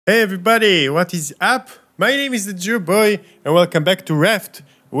Hey everybody, what is up? My name is the Jew Boy and welcome back to Raft,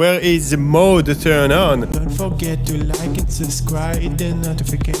 where is the mode turn on. Don't forget to like and subscribe, hit the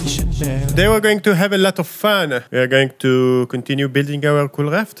notification bell. Today we're going to have a lot of fun. We are going to continue building our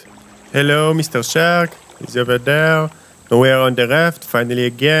cool raft. Hello, Mr. Shark. He's over there. And we are on the raft, finally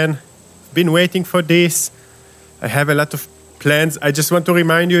again. Been waiting for this. I have a lot of plans. I just want to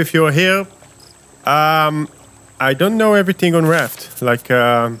remind you, if you're here, I don't know everything on Raft. Like,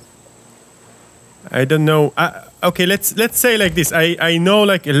 I don't know. Okay, let's say like this. I know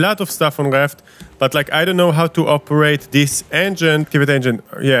like a lot of stuff on Raft, but like I don't know how to operate this engine. Activate engine.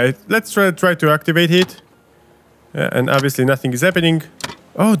 Yeah, let's try to activate it. And obviously nothing is happening.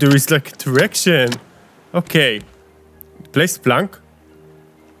 Oh, there is like direction. Okay. Place plank.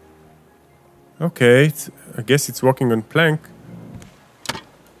 Okay, I guess it's walking on plank.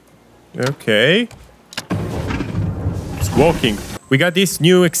 Okay. Walking. We got this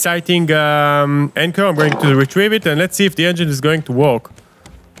new exciting anchor. I'm going to retrieve it and let's see if the engine is going to work.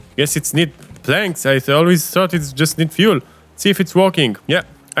 Guess it's need planks. I always thought it's just need fuel. See if it's working. Yeah,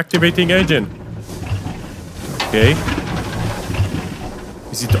 activating engine. Okay.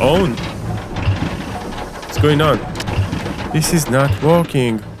 Is it on? What's going on? This is not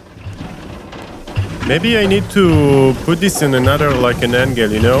working. Maybe I need to put this in another, like an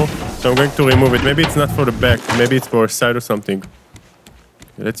angle, you know? So I'm going to remove it. Maybe it's not for the back. Maybe it's for a side or something.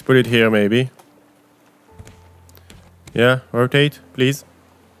 Let's put it here, maybe. Yeah, rotate, please.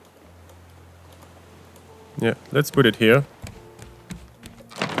 Yeah, let's put it here.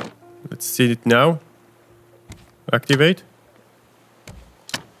 Let's see it now. Activate.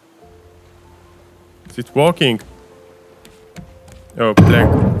 Is it working? Oh,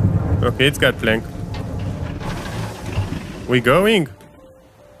 plank. Okay, it's got plank. We going?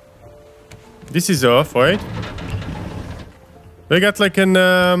 This is off, right? They got like an,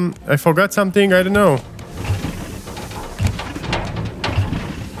 I forgot something, I don't know.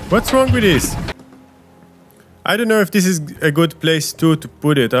 What's wrong with this? I don't know if this is a good place to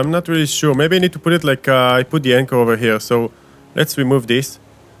put it. I'm not really sure. Maybe I need to put it like, I put the anchor over here. So let's remove this.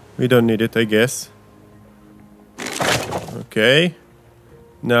 We don't need it, I guess. Okay.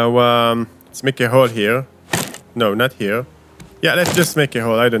 Now, let's make a hole here. No, not here. Yeah, let's just make a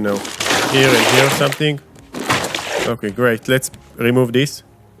hole, I don't know. Here and here or something. Okay, great. Let's remove this.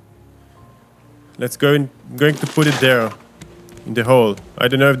 Let's going to put it there in the hole. I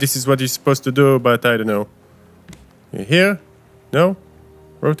don't know if this is what you're supposed to do, but I don't know. Here? No?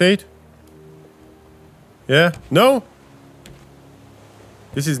 Rotate? Yeah? No?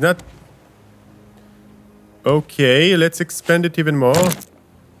 This is not... Okay, let's expand it even more.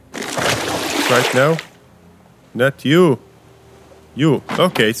 Right now. Not you. You.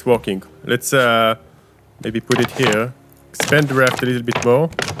 Okay, it's working. Let's maybe put it here. Expand the raft a little bit more.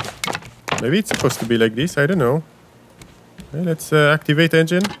 Maybe it's supposed to be like this. I don't know. Okay, let's activate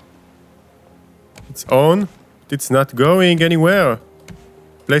engine. It's on. It's not going anywhere.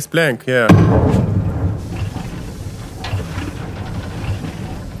 Place plank. Yeah.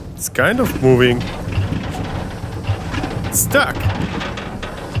 It's kind of moving. It's stuck.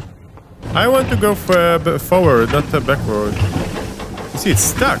 I want to go forward, not backward. You see, it's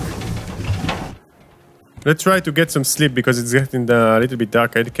stuck. Let's try to get some sleep because it's getting a little bit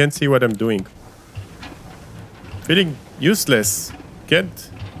dark. I can't see what I'm doing. Feeling useless. Can't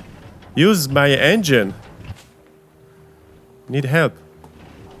use my engine. Need help.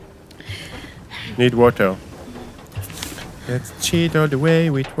 Need water. Let's cheat all the way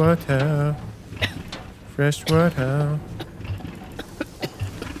with water. Fresh water.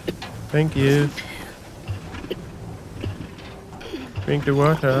 Thank you. Drink the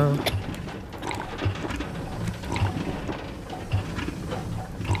water.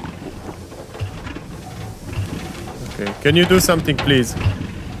 Okay, can you do something, please?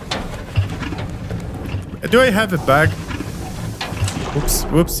 Do I have a bag? Oops,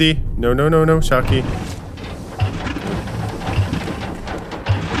 whoopsie. No, Sharky.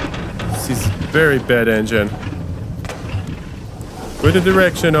 This is very bad engine. Put the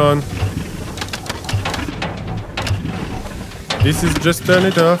direction on. This is just turn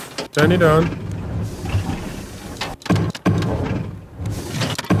it off. Turn it on.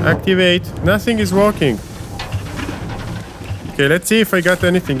 Activate. Nothing is working. Okay, let's see if I got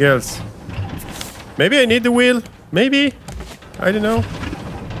anything else. Maybe I need the wheel. Maybe. I don't know.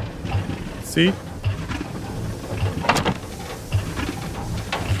 See?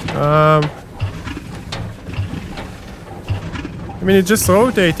 I mean, it's just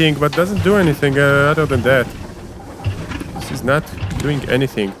rotating, but doesn't do anything other than that. This is not doing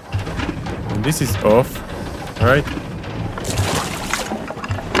anything. And this is off. Alright.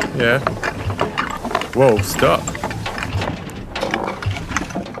 Yeah. Whoa, stop.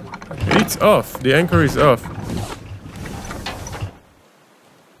 It's off. The anchor is off.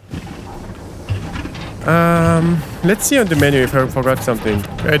 Let's see on the menu if I forgot something.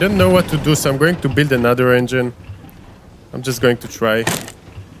 I don't know what to do, so I'm going to build another engine. I'm just going to try.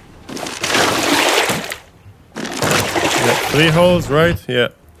 Yeah, 3 holes, right? Yeah,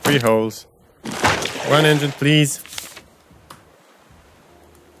 3 holes. 1 engine, please.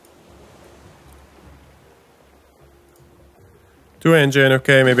 Two engine,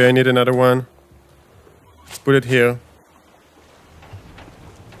 okay, maybe I need another one. Let's put it here.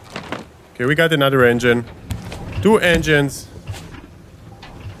 Okay, we got another engine. 2 engines.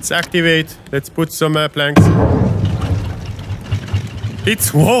 Let's activate. Let's put some planks.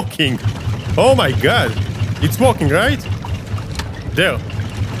 It's working! Oh my god! It's working, right? There.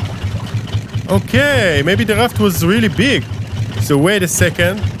 Okay, maybe the raft was really big. So wait a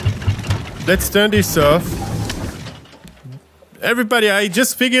second. Let's turn this off. Everybody, I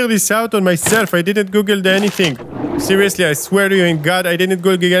just figured this out on myself. I didn't Google anything. Seriously, I swear to you in God, I didn't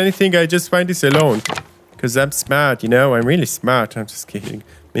Google anything. I just find this alone. Because I'm smart, you know? I'm really smart. I'm just kidding.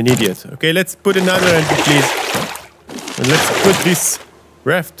 I'm an idiot. Okay, let's put another engine, please. And let's put this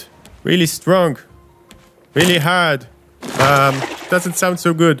raft really strong. Really hard. Doesn't sound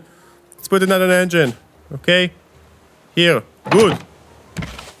so good. Let's put another engine. Okay? Here. Good.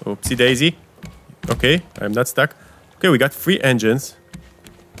 Oopsie daisy. Okay, I'm not stuck. Okay, we got 3 engines.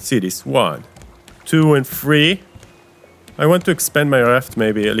 Let's see this. 1, 2, and 3. I want to expand my raft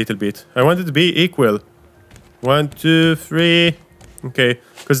maybe a little bit. I want it to be equal. 1, 2, 3. Okay,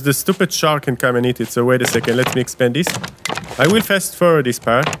 because the stupid shark can come and eat it. So wait a second, let me expand this. I will fast forward this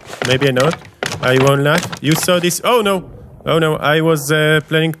part. Maybe I not. I won't not. You saw this. Oh no. Oh no, I was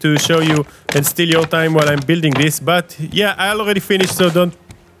planning to show you and steal your time while I'm building this. But yeah, I already finished, so don't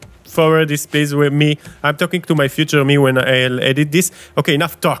forward this please with me. I'm talking to my future me when I'll edit this. Okay,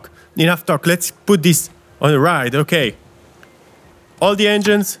 enough talk. Enough talk. Let's put this on the ride. Okay. All the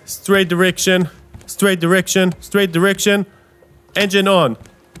engines, straight direction, straight direction, straight direction. Engine on.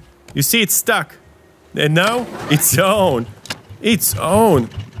 You see it's stuck. And now it's on. It's on.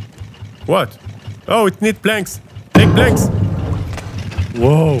 What? Oh, it needs planks. Take planks.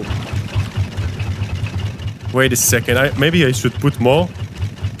 Whoa. Wait a second. Maybe I should put more.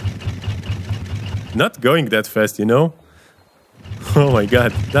 Not going that fast, you know? Oh my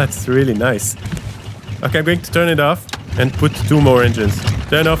god, that's really nice. Okay, I'm going to turn it off and put 2 more engines.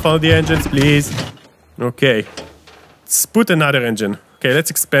 Turn off all the engines, please. Okay. Let's put another engine. Okay,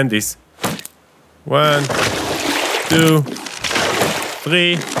 let's expand this. 1, 2,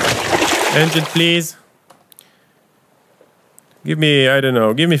 3. Engine, please. Give me, I don't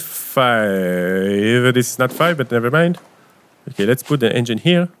know, give me 5. This is not 5, but never mind. Okay, let's put the engine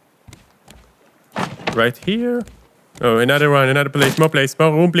here. Right here. Oh, another one, another place,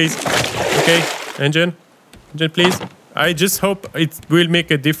 more room, please. Okay, engine, please. I just hope it will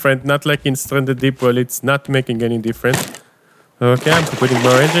make a difference, not like in Stranded Deep. Well, it's not making any difference. Okay, I'm putting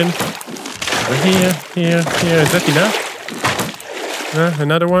more engine. Over here, here, here. Is that enough?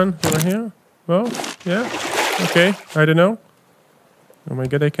 Another one over here. Well, yeah. Okay, I don't know. Oh my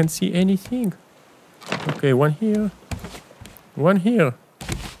god, I can't see anything. Okay, one here. One here.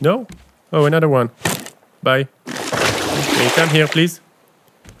 No? Oh, another one. Bye. Okay, come here, please.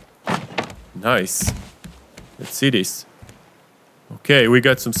 Nice. Let's see this. Okay, we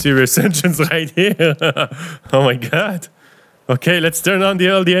got some serious engines right here. Oh my god. Okay, let's turn on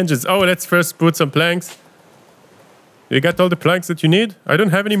all the engines. Oh, let's first put some planks. You got all the planks that you need? I don't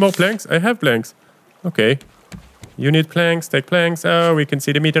have any more planks. I have planks. Okay. You need planks, take planks. Oh, we can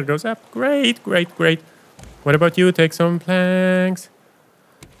see the meter goes up. Great, great, great. What about you? Take some planks.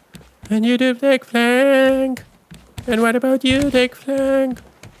 And you do take plank. And what about you? Take plank.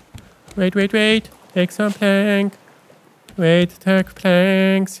 Wait, wait, wait. Take some plank. Wait, take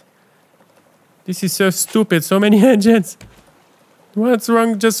planks. This is so stupid. So many engines. What's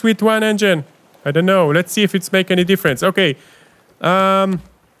wrong just with one engine? I don't know. Let's see if it's make any difference. Okay. Engine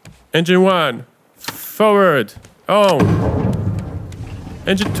 1. Forward. On.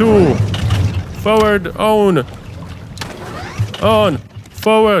 Engine 2. Forward. On. On.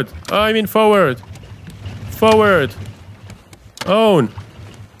 Forward. I mean forward. Forward. On.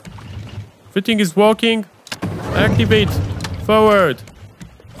 Everything is working. Activate. Forward.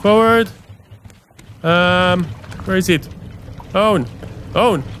 Forward. Where is it? On.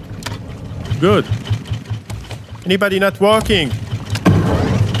 On. Good. Anybody not walking?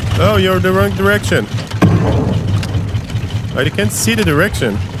 Oh, you're the wrong direction. I can't see the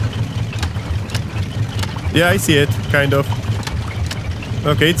direction. Yeah, I see it, kind of.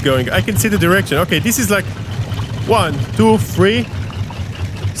 Okay, it's going. I can see the direction. Okay, this is like 1, 2, 3,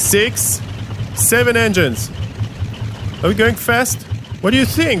 6, 7 engines. Are we going fast? What do you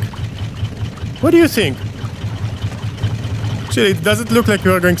think? What do you think? Actually, it doesn't look like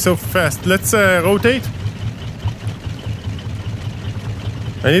we are going so fast. Let's rotate.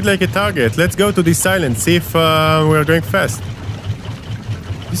 I need like a target. Let's go to this island, see if we are going fast.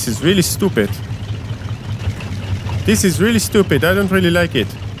 This is really stupid. This is really stupid. I don't really like it.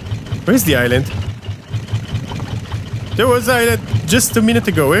 Where's the island? There was an island just a minute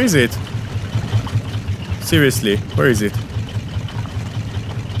ago. Where is it? Seriously, where is it?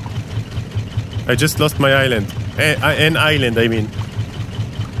 I just lost my island. An island, I mean.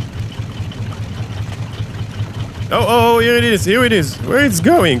 Oh, here it is. Here it is. Where it's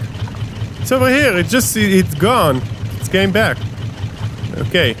going? It's over here. It's gone. It's came back.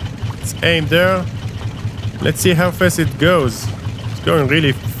 Okay, let's aim there. Let's see how fast it goes. It's going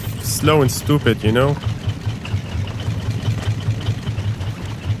really slow and stupid, you know?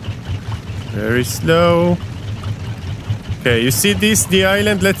 Very slow. Okay, you see the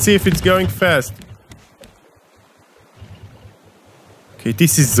island? Let's see if it's going fast. Okay,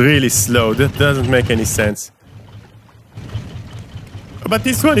 this is really slow. That doesn't make any sense. But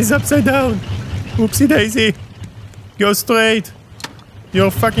this one is upside down. Oopsie daisy. Go straight.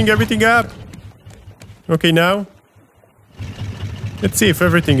 You're fucking everything up. Okay, now. Let's see if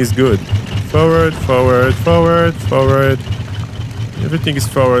everything is good. Forward, forward, forward, forward. Everything is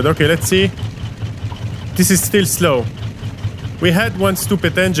forward. Okay, let's see. This is still slow. We had one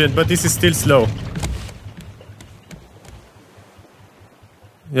stupid engine, but this is still slow.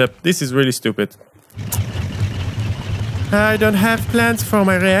 Yep, this is really stupid. I don't have plans for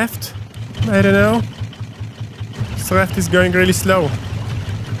my raft. I don't know. This raft is going really slow.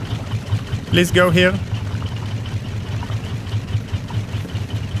 Please go here.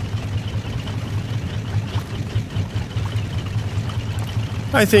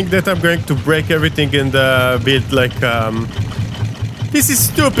 I think that I'm going to break everything and build like... This is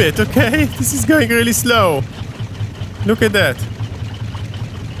stupid, okay? This is going really slow. Look at that.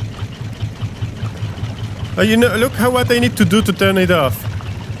 You know, look what I need to do to turn it off.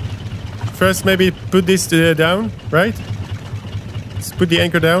 First, maybe put this down, right? Let's put the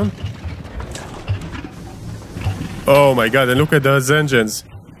anchor down. Oh my god, and look at those engines.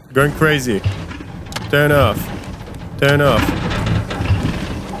 Going crazy. Turn off. Turn off.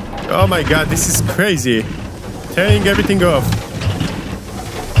 Oh my god, this is crazy. Turning everything off.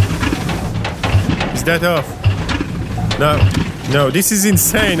 Is that off? No. No, this is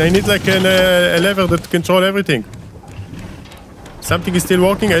insane. I need like a lever that control everything. Something is still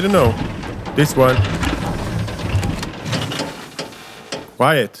working? I don't know. This one.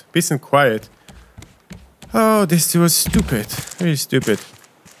 Quiet. Peace and quiet. Oh, this was stupid. Really stupid.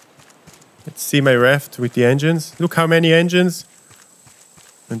 Let's see my raft with the engines. Look how many engines.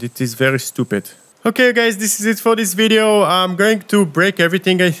 And it is very stupid. Okay, guys, this is it for this video. I'm going to break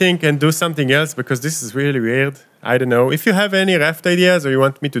everything, I think, and do something else because this is really weird. I don't know. If you have any raft ideas or you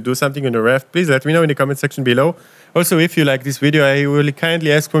want me to do something on the raft, please let me know in the comment section below. Also, if you like this video, I will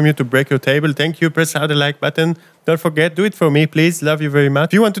kindly ask from you to break your table. Thank you. Press out the like button. Don't forget, do it for me, please. Love you very much.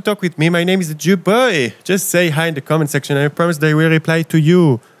 If you want to talk with me, my name is the Jew Boy. Just say hi in the comment section and I promise that I will reply to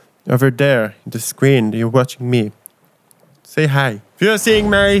you over there in the screen. You're watching me. Say hi. If you're seeing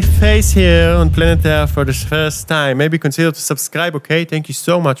my face here on planet Earth for the first time, maybe consider to subscribe, okay? Thank you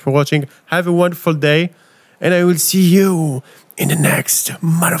so much for watching. Have a wonderful day. And I will see you in the next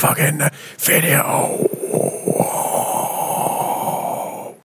motherfucking video.